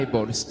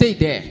Bible. Stay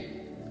there.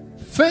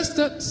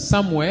 1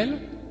 Samuel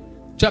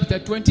chapter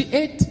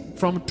 28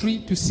 from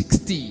 3 to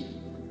 16.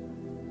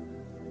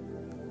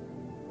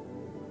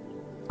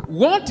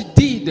 What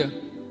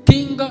did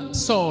King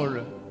Saul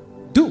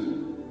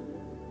do?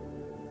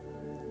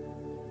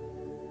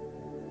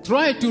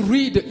 Try to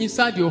read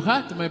inside your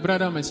heart, my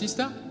brother, my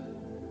sister.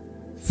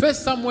 1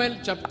 Samuel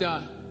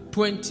chapter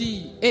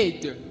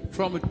 28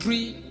 from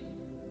 3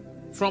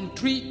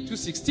 to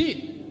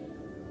 16.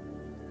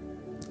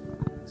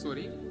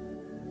 Sorry.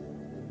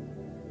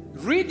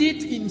 Read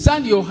it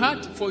inside your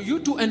heart for you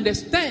to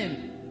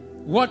understand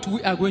what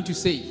we are going to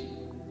say.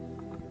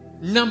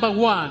 Number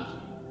 1.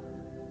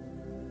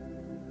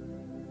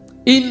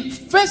 In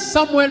 1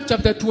 Samuel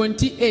chapter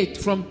 28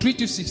 from 3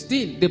 to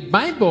 16, the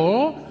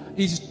Bible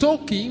is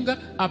talking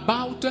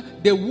about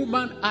the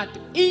woman at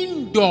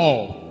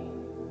Endor.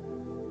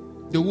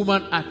 The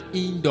woman at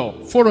Endor.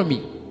 Follow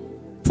me.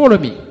 Follow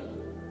me.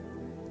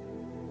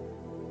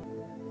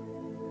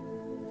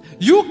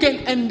 You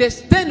can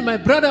understand, my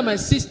brother, my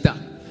sister,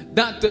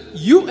 that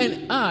you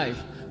and I,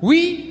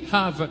 we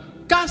have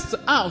cast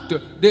out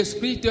the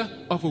spirit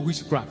of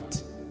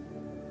witchcraft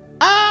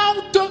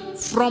out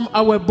from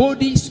our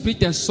body,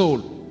 spirit, and soul.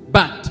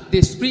 But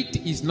the spirit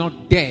is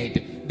not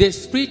dead. The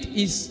spirit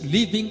is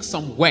living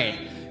somewhere.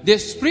 The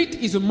spirit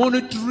is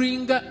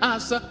monitoring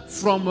us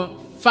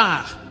from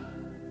far.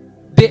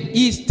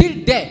 He is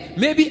still there.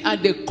 Maybe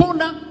at the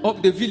corner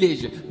of the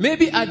village.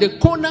 Maybe at the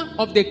corner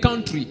of the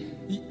country.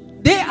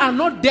 They are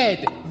not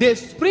dead. The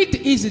spirit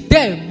is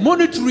there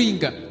monitoring.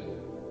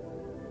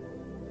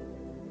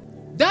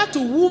 That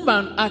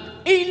woman at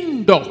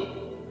Endor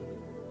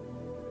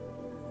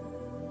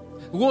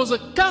was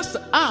cast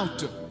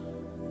out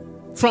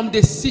from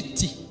the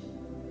city,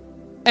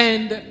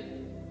 and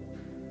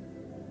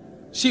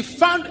she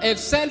found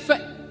herself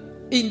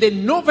in the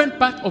northern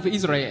part of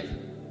Israel.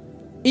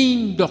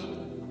 Endor.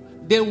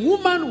 The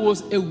woman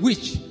was a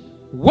witch.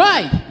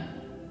 Why?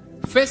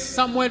 1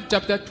 Samuel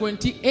chapter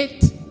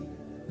 28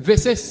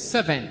 verses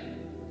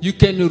 7. You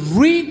can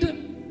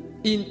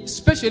read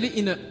especially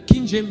in a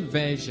King James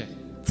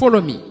version.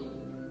 Follow me.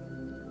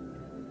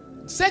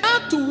 Said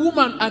that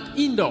woman at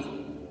Endor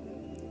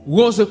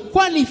was a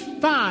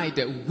qualified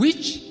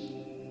witch,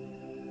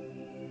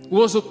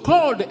 was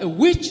called a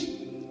witch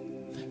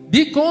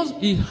because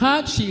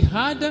she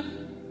had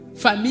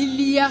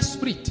familiar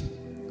spirit.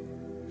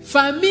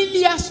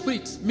 Familiar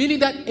spirit, meaning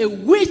that a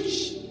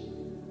witch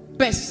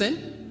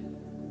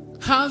person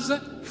has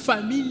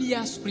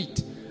familiar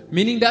spirit,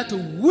 meaning that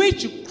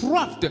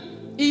witchcraft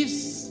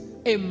is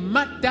a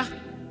matter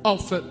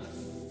of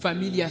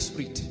familiar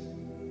spirit.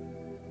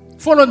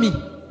 Follow me.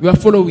 You are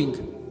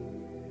following.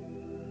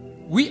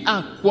 We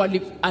are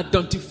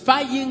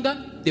identifying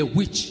the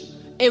witch.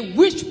 A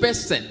witch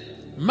person,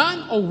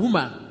 man or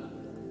woman,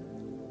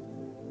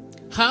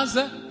 has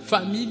a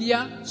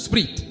familiar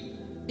spirit.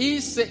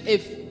 Is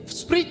a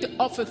spirit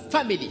of a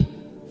family,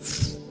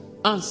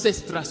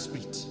 ancestral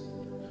spirit.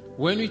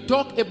 When we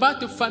talk about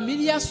the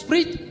familiar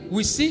spirit,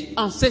 we see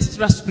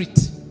ancestral spirit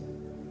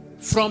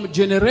from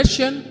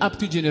generation up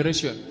to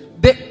generation.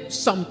 They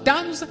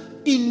sometimes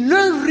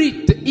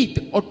inherit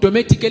it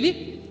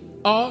automatically,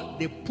 or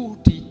they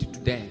put it to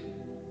them.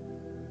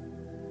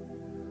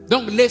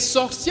 Donc les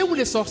sorciers ou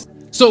les sorcières.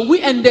 So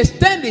we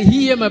understand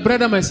here, my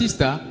brother, my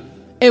sister,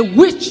 a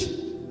witch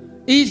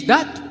is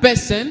that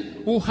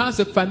person who has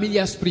a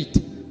familiar spirit.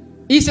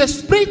 It's a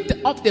spirit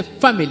of the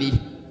family.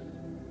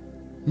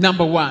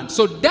 Number 1.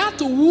 So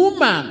that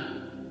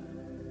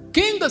woman,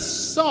 King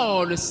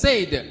Saul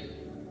said,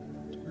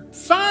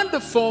 find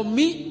for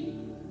me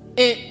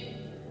a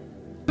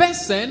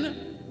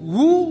person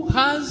who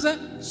has a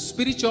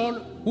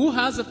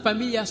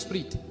familiar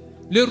spirit.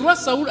 Le roi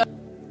Saul,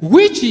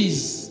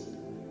 witches,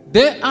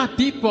 there are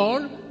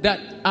people that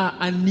are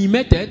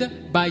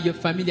animated by a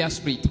familiar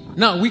spirit.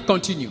 Now we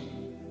continue.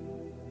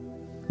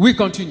 We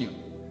continue.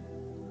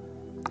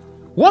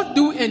 What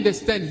do we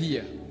understand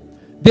here?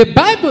 The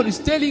Bible is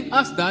telling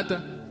us that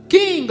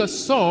King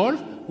Saul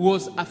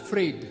was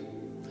afraid.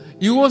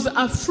 He was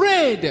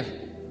afraid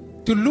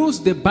to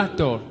lose the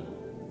battle.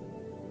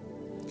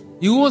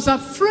 He was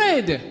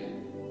afraid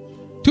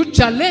to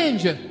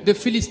challenge the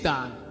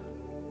Philistine.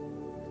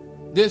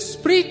 The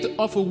spirit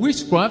of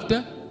witchcraft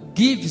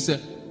gives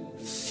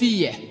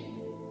fear.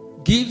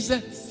 Gives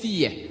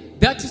fear.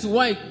 That is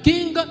why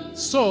King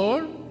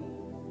Saul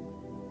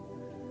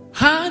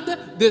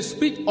had the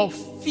spirit of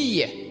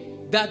fear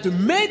that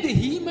made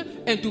him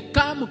and to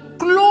come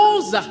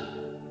closer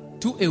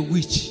to a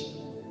witch.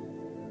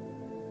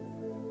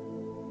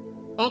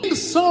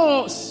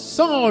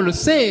 Saul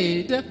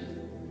said,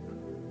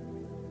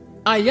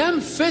 I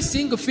am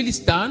facing a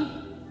Philistine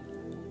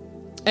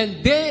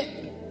and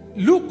they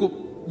look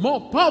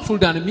more powerful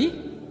than me.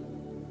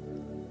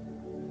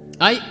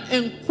 I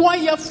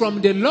inquire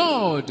from the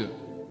Lord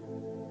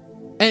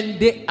and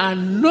they are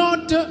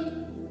not,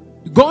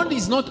 God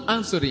is not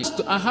answering.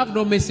 I have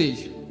no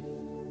message.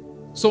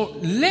 So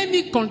let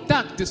me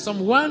contact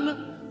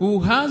someone who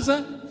has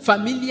a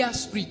familiar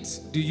spirit.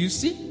 Do you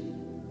see?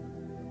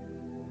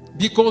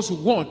 Because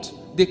what?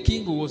 The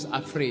king was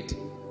afraid.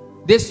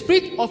 The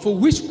spirit of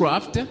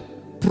witchcraft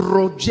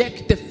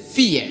projects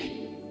fear.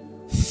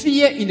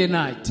 Fear in the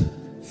night.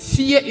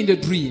 Fear in the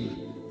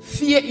dream.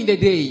 Fear in the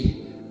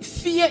day.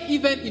 Fear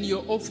even in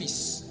your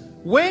office.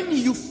 When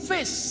you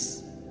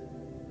face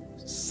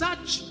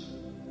such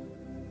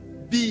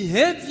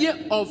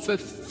behavior of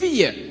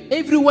fear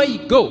everywhere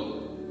you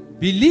go,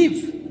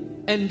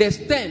 believe,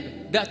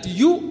 understand that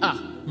you are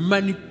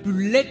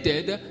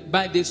manipulated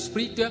by the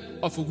spirit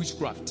of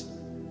witchcraft.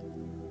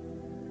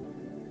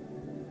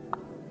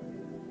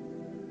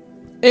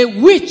 A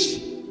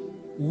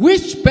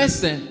witch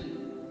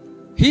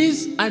person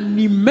is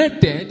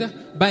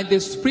animated by the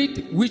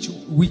spirit which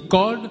we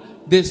call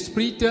the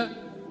spirit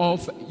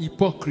of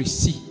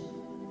hypocrisy.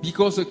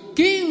 Because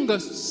King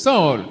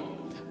Saul,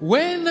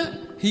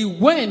 when he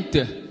went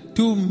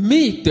to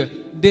meet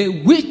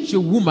the witch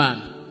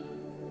woman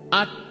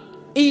at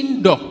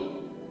Endor,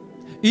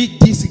 he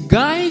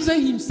disguised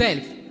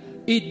himself.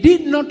 He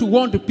did not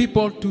want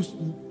people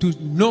to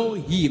know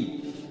him.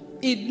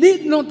 He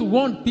did not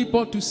want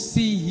people to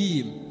see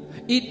him.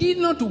 He did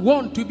not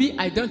want to be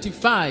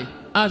identified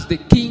as the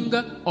king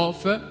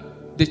of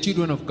the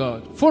children of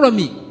God. Follow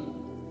me.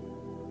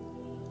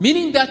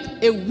 Meaning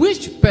that a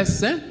witch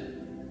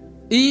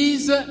person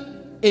is a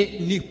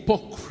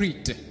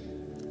hypocrite.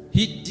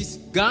 He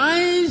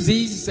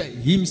disguises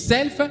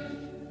himself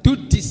to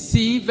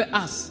deceive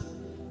us.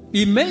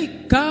 He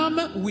may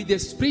come with the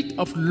spirit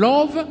of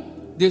love,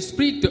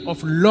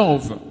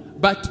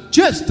 but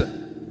just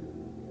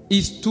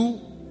is to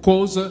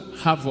cause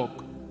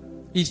havoc,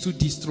 is to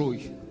destroy.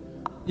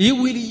 He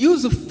will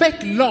use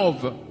fake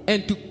love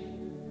and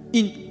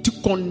to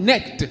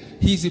connect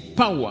his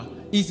power,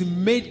 his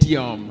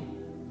medium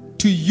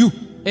to you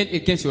and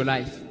against your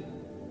life.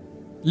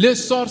 Le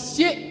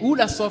sorcier ou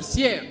la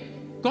sorcière,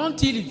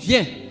 quand il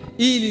vient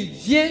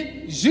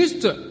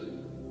juste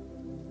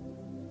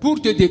pour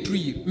te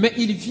détruire, mais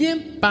il vient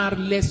par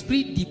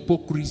l'esprit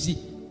d'hypocrisie.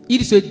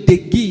 Il se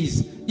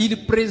déguise,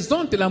 il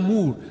présente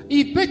l'amour,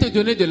 il peut te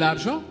donner de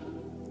l'argent,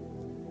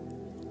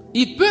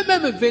 il peut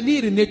même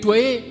venir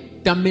nettoyer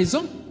ta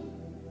maison.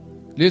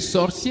 Le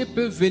sorcier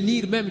peut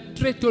venir même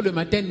très tôt le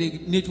matin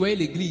nettoyer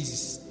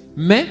l'église,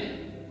 mais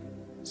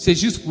c'est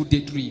juste pour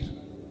détruire.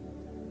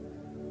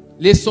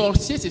 Les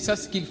sorciers, c'est ça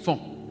ce qu'ils font.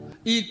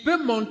 Il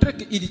peut montrer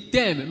qu'il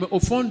t'aime, mais au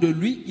fond de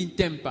lui, il ne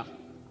t'aime pas.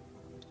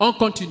 On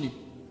continue.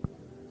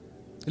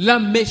 La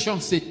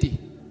méchanceté.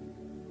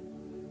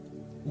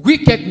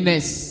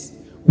 Wickedness.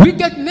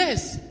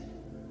 Wickedness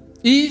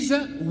is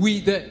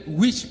with the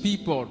witch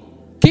people.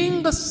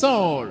 King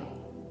Saul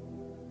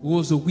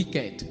was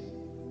wicked.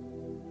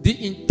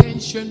 The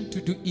intention to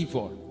do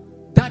evil.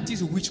 That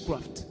is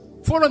witchcraft.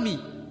 Follow me.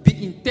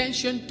 The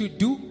intention to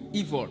do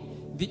evil.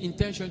 The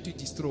intention to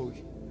destroy.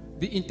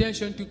 The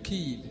intention to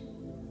kill.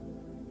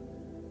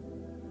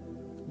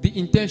 The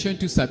intention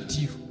to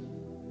subdue.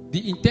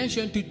 The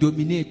intention to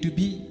dominate, to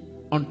be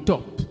on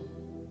top,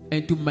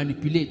 and to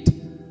manipulate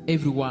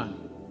everyone.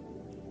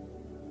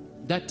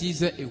 That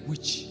is a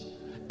witch.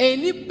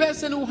 Any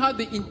person who has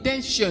the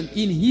intention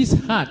in his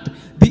heart,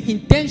 the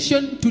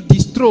intention to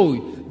destroy,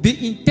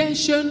 the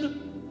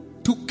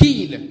intention to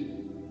kill,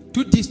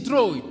 to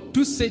destroy,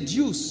 to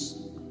seduce,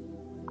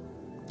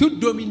 to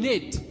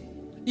dominate,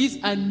 is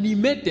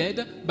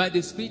animated by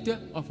the spirit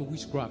of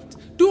witchcraft.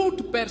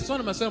 Toute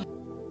personne, ma soeur,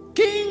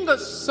 King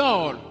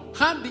Saul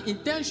had the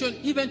intention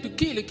even to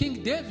kill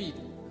King David.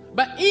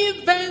 But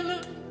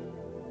even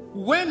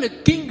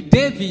when King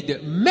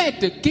David met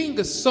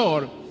King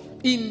Saul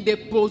in the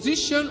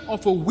position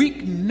of a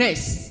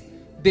weakness,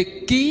 the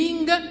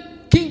King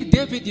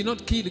David did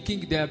not kill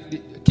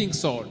King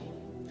Saul.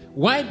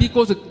 Why?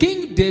 Because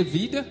King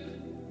David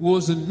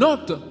was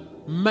not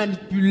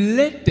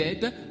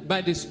manipulated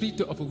by the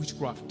spirit of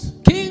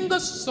witchcraft. King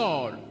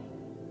Saul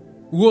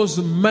was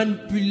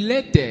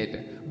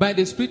manipulated by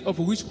the spirit of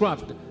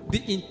witchcraft,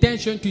 the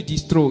intention to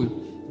destroy,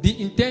 the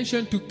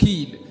intention to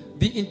kill,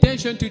 the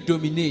intention to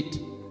dominate.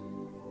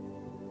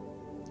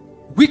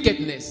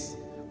 Wickedness.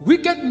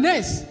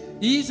 Wickedness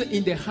is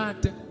in the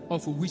heart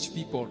of witch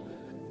people.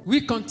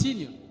 We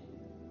continue.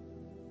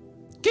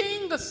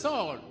 King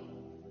Saul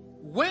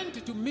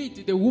went to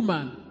meet the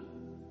woman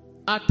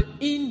at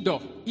Endor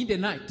in the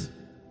night,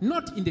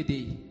 not in the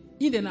day,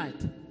 in the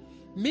night.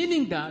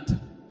 Meaning that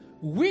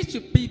witch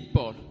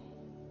people,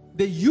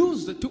 they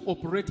used to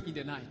operate in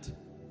the night.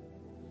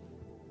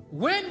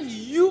 When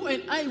you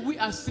and I, we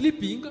are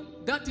sleeping,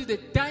 that is the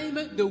time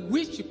the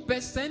witch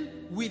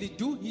person will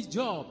do his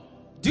job.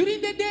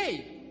 During the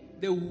day,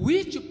 the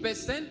witch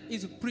person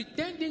is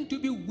pretending to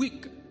be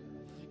weak,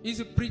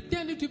 is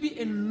pretending to be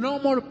a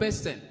normal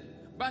person.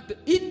 But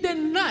in the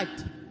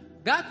night,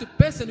 that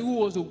person who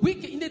was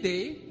weak in the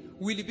day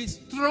will be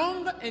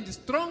strong and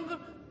strong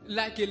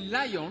like a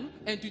lion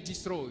and to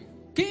destroy.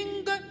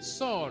 King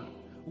Saul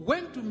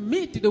went to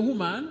meet the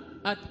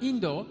woman at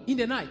Endor in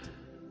the night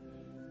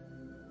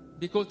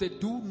because they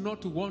do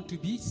not want to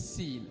be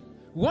seen.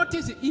 What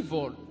is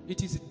evil?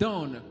 It is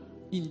done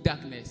in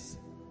darkness.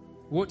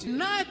 What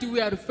night we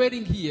are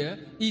referring here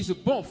is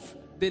both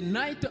the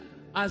night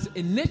as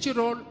a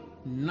natural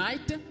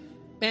night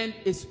and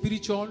a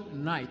spiritual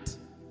night.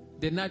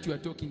 The night we are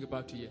talking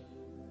about here.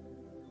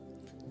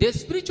 The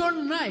spiritual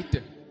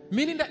night,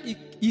 meaning that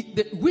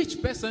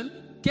which person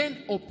can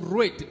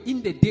operate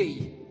in the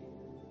day,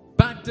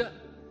 but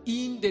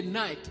in the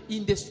night,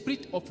 in the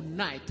spirit of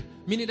night,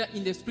 meaning that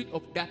in the spirit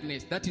of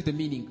darkness. That is the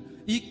meaning.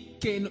 He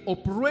can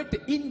operate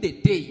in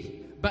the day,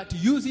 but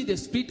using the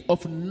spirit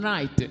of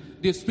night,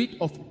 the spirit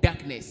of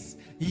darkness.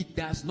 He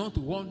does not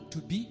want to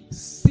be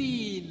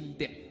seen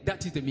there.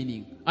 That is the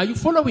meaning. Are you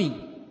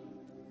following?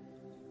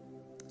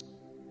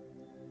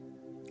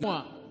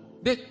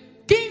 The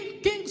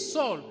King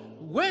Saul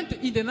went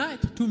in the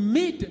night to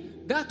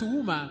meet that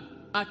woman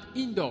at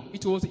Endor.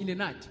 It was in the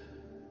night.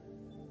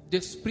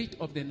 The spirit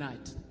of the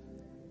night.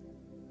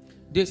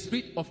 The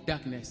spirit of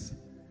darkness.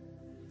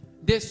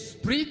 The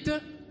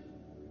spirit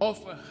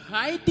of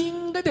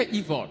hiding the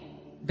evil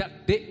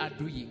that they are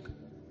doing.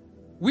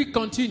 We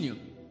continue.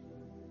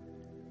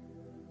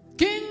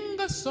 King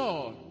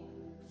Saul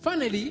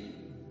finally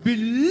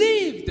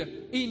believed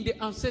in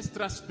the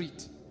ancestral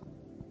spirit.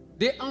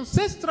 The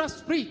ancestral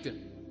spirit,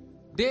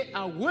 they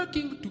are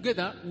working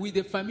together with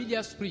the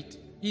familiar spirit.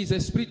 It is a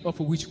spirit of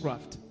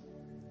witchcraft.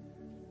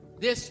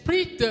 The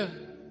spirit,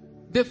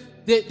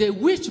 the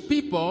witch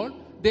people,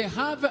 they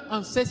have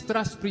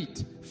ancestral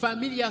spirit,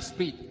 familiar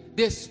spirit.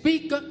 They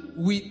speak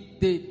with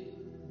the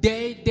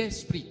dead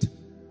spirit.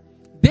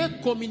 They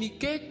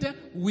communicate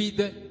with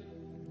the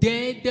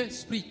dead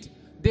spirit.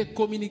 They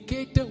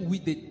communicate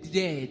with the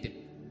dead.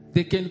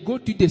 They can go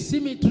to the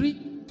cemetery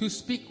to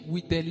speak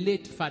with the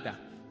late father,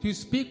 to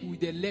speak with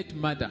the late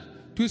mother,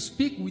 to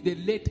speak with the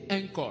late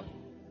uncle.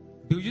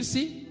 Do you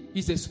see?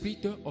 It's a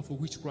spirit of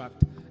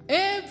witchcraft.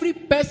 Every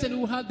person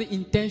who has the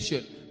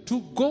intention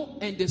to go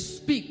and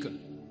speak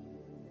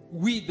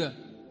with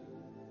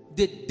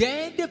the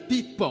dead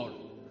people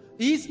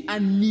is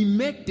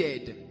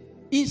animated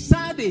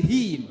inside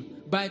him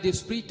by the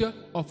spirit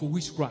of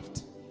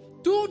witchcraft.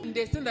 To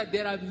understand that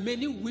there are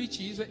many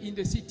witches in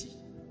the city.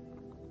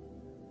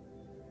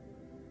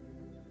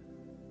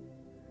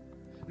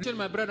 Listen,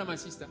 my brother, my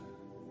sister.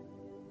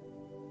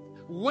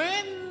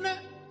 When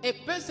a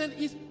person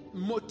is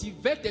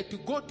motivated to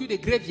go to the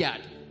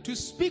graveyard to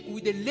speak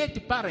with the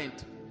late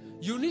parent,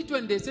 you need to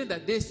understand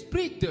that the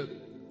spirit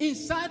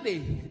inside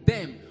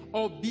them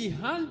or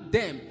behind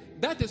them,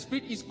 that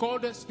spirit is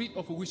called the spirit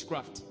of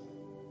witchcraft.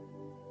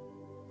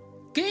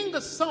 King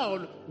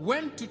Saul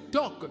went to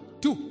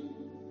talk to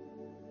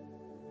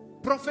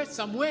Prophet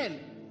Samuel,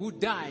 who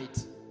died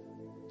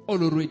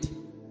already.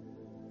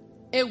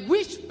 A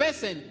witch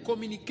person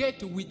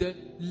communicates with the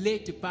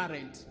late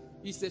parent.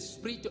 It's a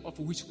spirit of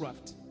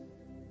witchcraft.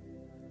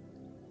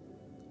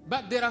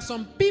 But there are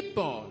some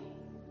people,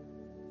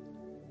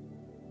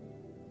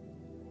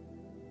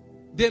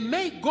 they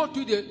may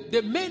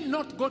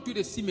not go to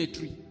the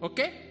cemetery,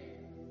 okay?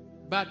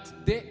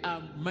 But they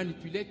are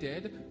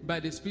manipulated by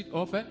the spirit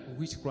of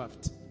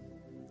witchcraft.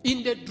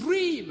 In the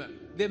dream,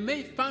 they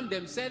may find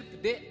themselves,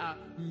 they are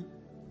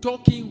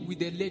talking with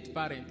the late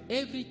parent.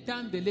 Every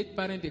time the late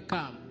parent, they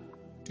come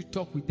to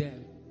talk with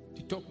them,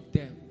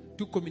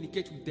 to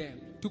communicate with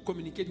them,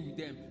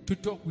 to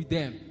talk with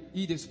them. It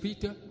is the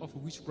spirit of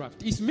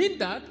witchcraft. It means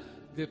that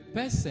the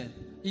person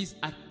is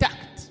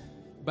attacked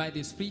by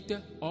the spirit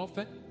of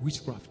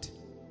witchcraft.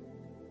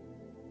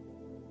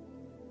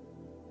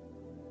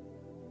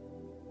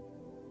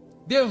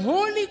 The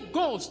Holy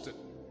Ghost,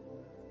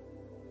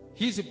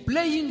 He's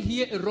playing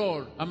here a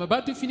role. I'm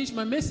about to finish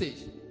my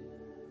message.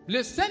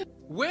 Listen,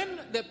 when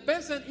the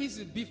person is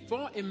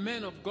before a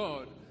man of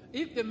God,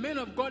 if the man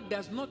of God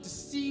does not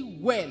see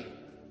well,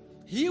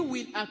 he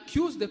will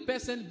accuse the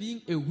person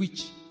being a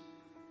witch.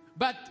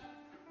 But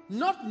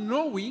not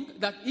knowing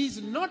that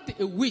he's not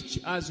a witch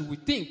as we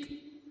think,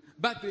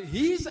 but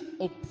he's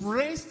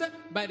oppressed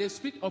by the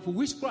spirit of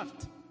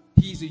witchcraft.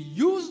 He's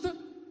used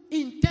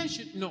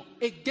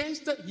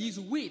against his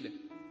will.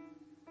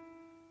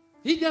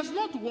 He does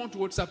not want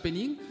what's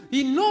happening.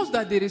 He knows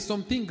that there is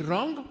something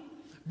wrong,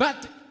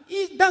 but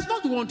he does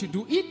not want to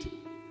do it,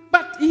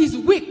 but he is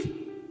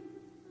weak.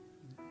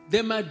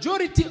 The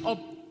majority of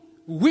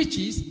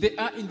witches, they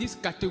are in this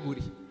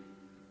category.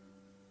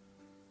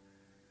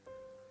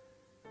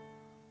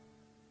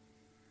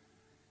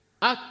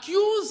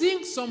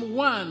 Accusing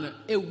someone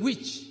a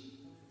witch,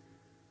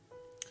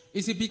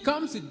 it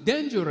becomes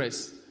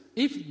dangerous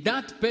if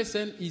that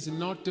person is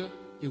not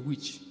a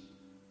witch.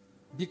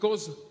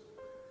 Because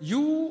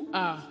you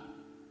are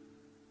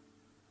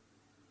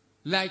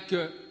like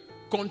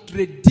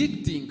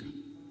contradicting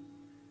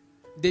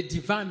the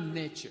divine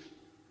nature.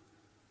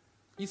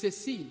 It's a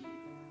sin.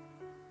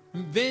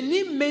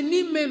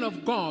 Many men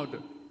of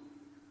God,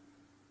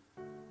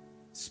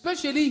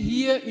 especially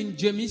here in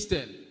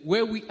Jamestown,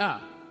 where we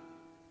are,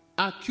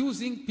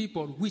 accusing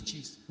people,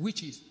 witches.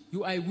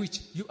 You are a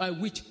witch, you are a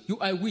witch, you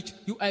are a witch,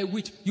 you are a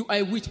witch, you are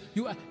a witch,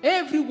 you are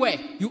everywhere,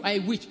 you are a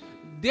witch.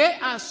 They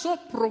are so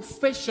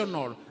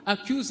professional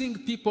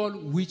accusing people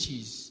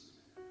witches.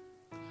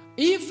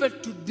 If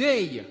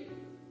today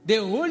the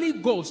Holy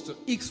Ghost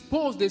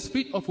exposed the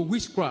spirit of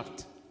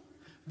witchcraft,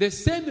 the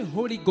same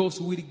Holy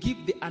Ghost will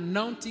give the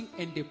anointing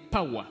and the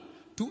power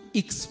to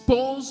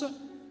expose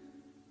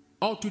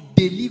or to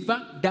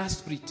deliver that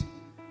spirit.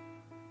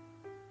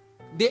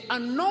 The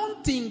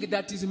anointing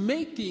that is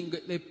making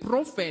the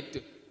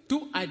prophet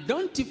to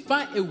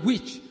identify a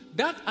witch,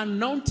 that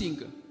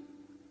anointing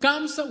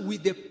comes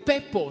with the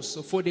purpose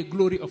for the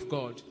glory of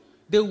God.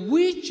 The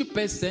witch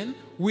person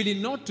will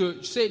not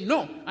say,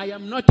 no, I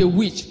am not a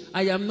witch.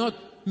 I am not.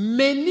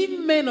 Many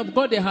men of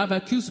God, they have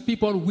accused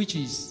people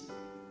witches.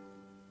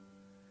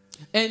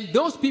 And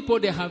those people,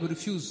 they have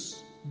refused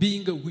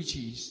being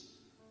witches.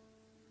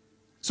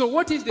 So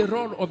what is the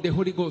role of the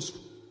Holy Ghost?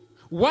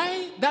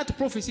 Why that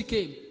prophecy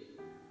came?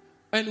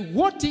 And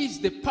what is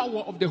the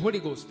power of the Holy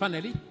Ghost,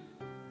 finally?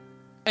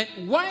 And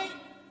why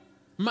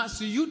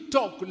must you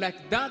talk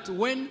like that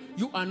when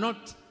you are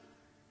not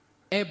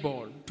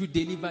able to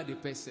deliver the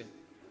person?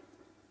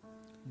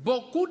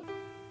 But good.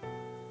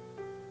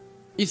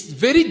 It's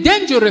very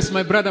dangerous,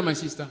 my brother, my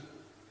sister.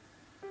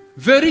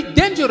 Very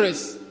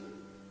dangerous.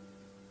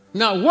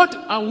 Now, what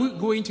are we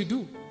going to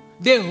do?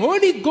 The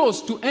Holy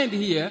Ghost, to end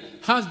here,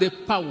 has the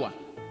power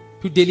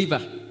to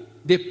deliver,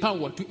 the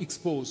power to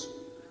expose.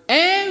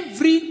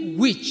 Every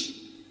witch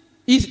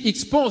is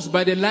exposed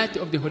by the light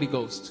of the Holy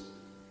Ghost.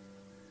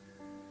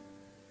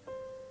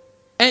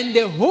 And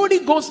the Holy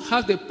Ghost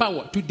has the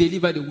power to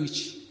deliver the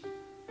witch.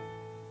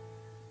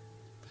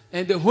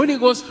 And the Holy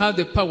Ghost has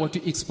the power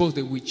to expose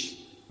the witch.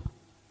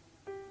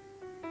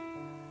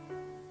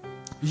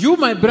 You,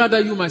 my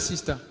brother, you, my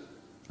sister,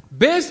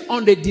 based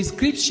on the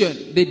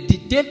description, the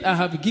detail I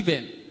have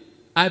given,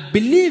 I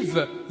believe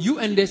you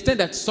understand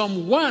that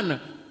someone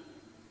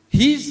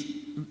is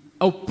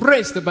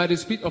oppressed by the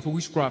spirit of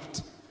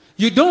witchcraft.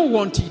 You don't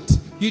want it,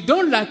 you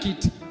don't like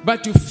it,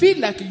 but you feel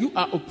like you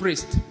are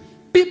oppressed.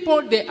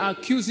 People, they are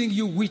accusing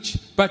you witch,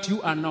 but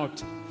you are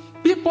not.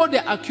 People, they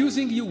are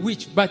accusing you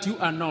witch, but you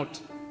are not.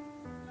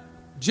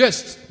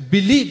 Just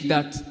believe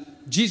that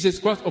Jesus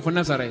Christ of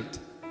Nazareth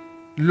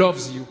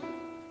loves you.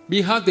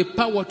 He has the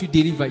power to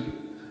deliver you.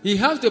 He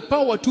has the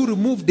power to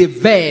remove the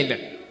veil.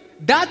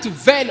 That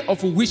veil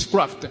of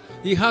witchcraft,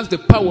 he has the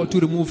power to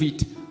remove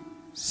it.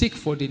 Seek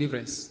for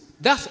deliverance.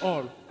 That's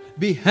all.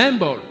 Be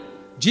humble.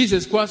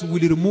 Jesus Christ will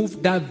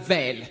remove that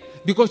veil.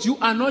 Because you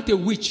are not a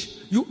witch.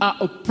 You are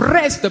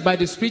oppressed by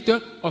the spirit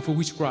of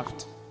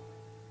witchcraft.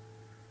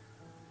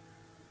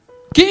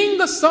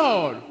 King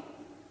Saul,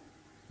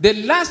 the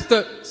last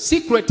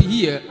secret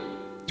here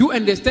to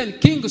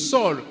understand King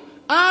Saul,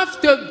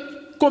 after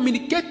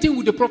communicating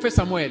with the prophet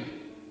Samuel,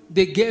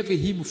 they gave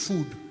him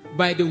food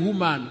by the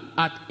woman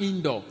at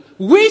Endor,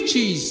 which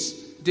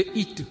is they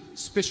eat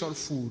special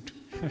food.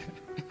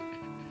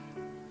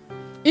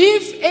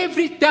 If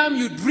every time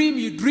you dream,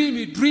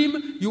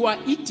 you are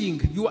eating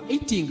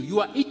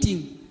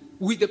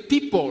with the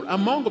people,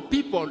 among the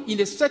people in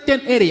a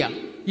certain area,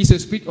 it's a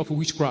spirit of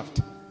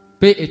witchcraft.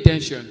 Pay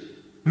attention.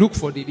 Look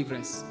for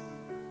deliverance.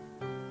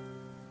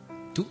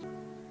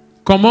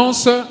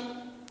 Commence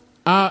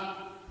à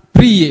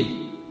prier.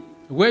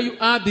 Where you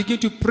are, begin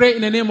to pray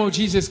in the name of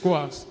Jesus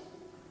Christ.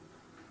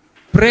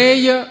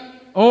 Pray,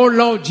 oh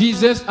Lord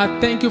Jesus, I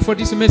thank you for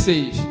this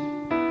message.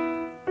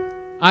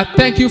 I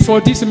thank you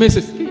for this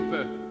message.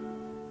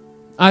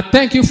 I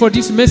thank you for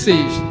this message.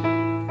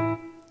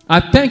 I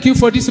thank you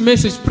for this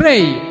message.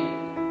 Pray.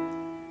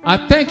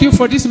 I thank you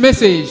for this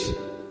message.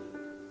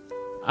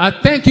 I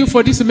thank you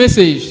for this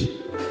message.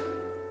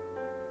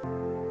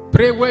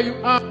 Pray where you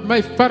are,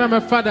 my Father, my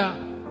Father.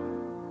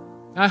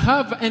 I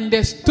have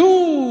understood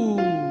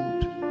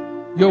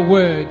your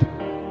word.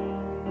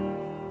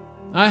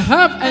 I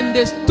have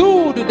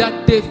understood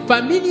that the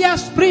familiar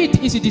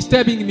spirit is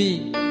disturbing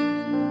me.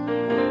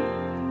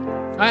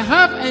 I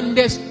have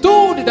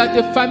understood that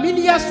the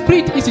familiar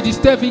spirit is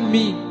disturbing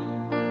me.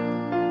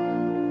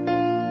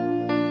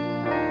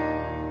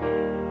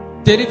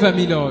 Deliver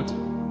me, Lord.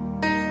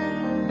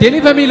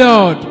 Deliver me,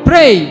 Lord.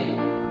 Pray.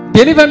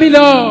 Deliver me,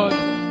 Lord.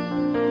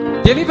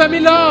 Deliver me,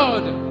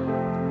 Lord.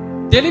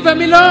 Deliver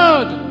me,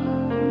 Lord.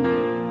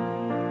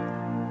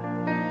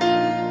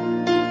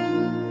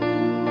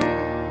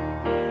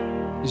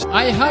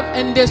 I have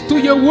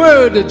understood your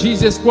word,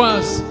 Jesus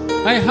Christ.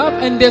 I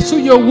have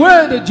understood your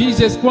word,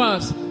 Jesus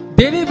Christ.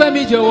 Deliver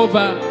me,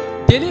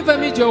 Jehovah. Deliver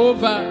me,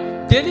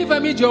 Jehovah. Deliver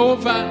me,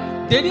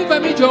 Jehovah. Deliver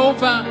me,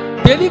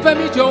 Jehovah. Deliver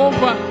me,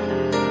 Jehovah.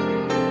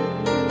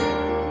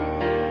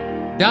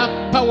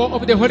 That power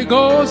of the Holy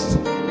Ghost.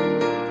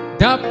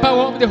 That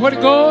power of the Holy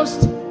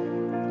Ghost.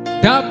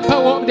 That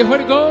power of the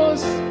Holy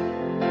Ghost.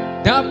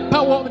 That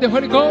power of the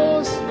Holy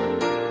Ghost.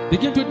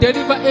 Begin to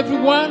deliver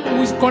everyone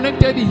who is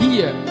connected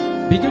here.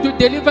 Begin to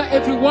deliver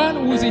everyone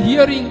who is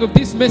hearing of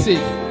this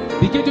message.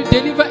 Begin to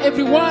deliver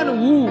everyone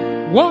who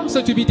wants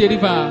to be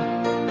delivered.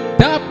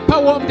 That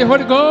power of the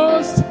Holy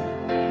Ghost.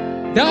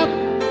 That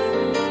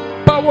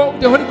power of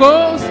the Holy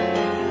Ghost.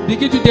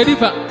 Begin to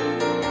deliver.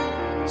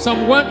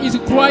 Someone is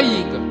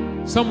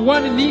crying.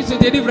 Someone needs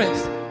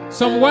deliverance.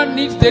 Someone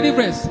needs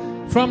deliverance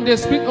from the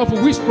spirit of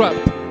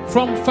witchcraft,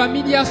 from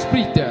familiar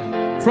spirit,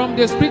 from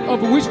the spirit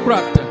of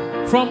witchcraft,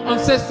 from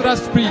ancestral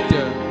spirit.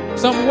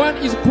 Someone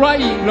is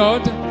crying,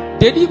 Lord,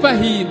 deliver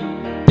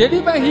him,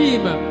 deliver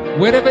him,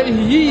 wherever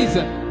he is,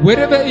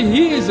 wherever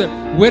he is,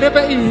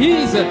 wherever he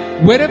is,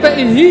 wherever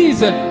he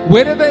is,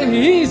 wherever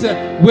he is,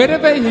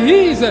 wherever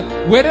he is,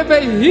 wherever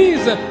he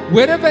is,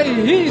 wherever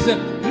he is.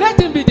 Let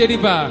him be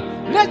delivered.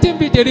 Let him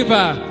be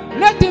delivered.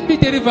 Let him be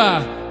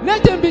delivered.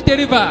 Let him be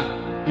delivered.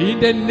 In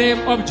the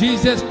name of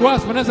Jesus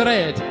Christ of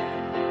Nazareth.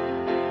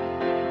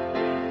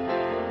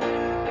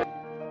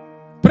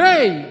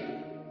 Pray.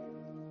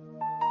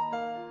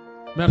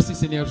 Merci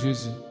Seigneur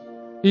Jésus.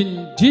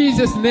 In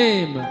Jesus'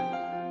 name.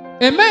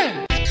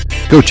 Amen.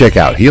 Go check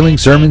out Healing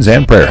Sermons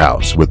and Prayer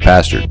House with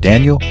Pastor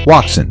Daniel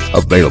Watson,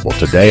 available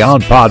today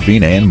on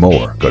Podbean and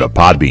more. Go to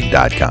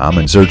podbean.com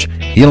and search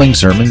Healing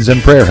Sermons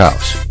and Prayer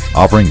House,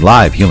 offering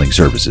live healing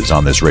services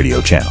on this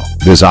radio channel.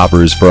 This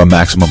offer is for a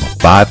maximum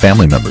of 5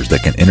 family members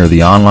that can enter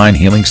the online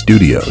healing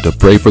studio to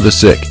pray for the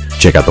sick.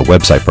 Check out the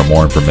website for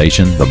more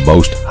information,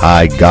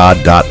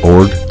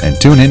 themosthighgod.org,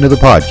 and tune into the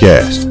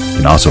podcast. You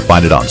can also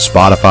find it on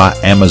Spotify,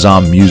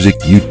 Amazon Music,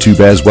 YouTube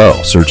as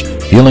well. Search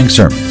Healing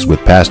Sermons with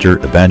Pastor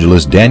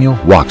Evangelist Daniel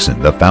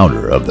Watson, the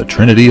founder of the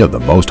Trinity of the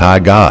Most High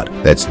God.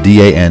 That's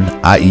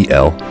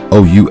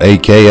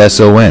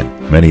DANIELOUAKSON.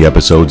 Many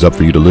episodes up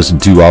for you to listen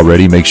to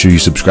already. Make sure you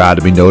subscribe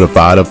to be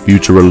notified of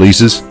future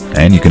releases.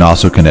 And you can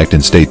also connect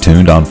and stay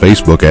tuned on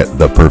Facebook at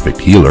The Perfect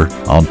Healer,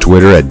 on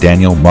Twitter at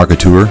Daniel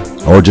Marketeur,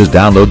 or just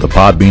download the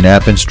Podbean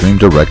app and stream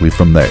directly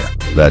from there.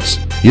 That's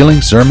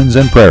Healing Sermons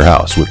and Prayer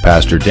House with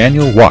Pastor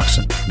Daniel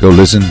Watson. Go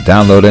listen,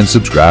 download, and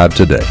subscribe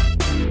today.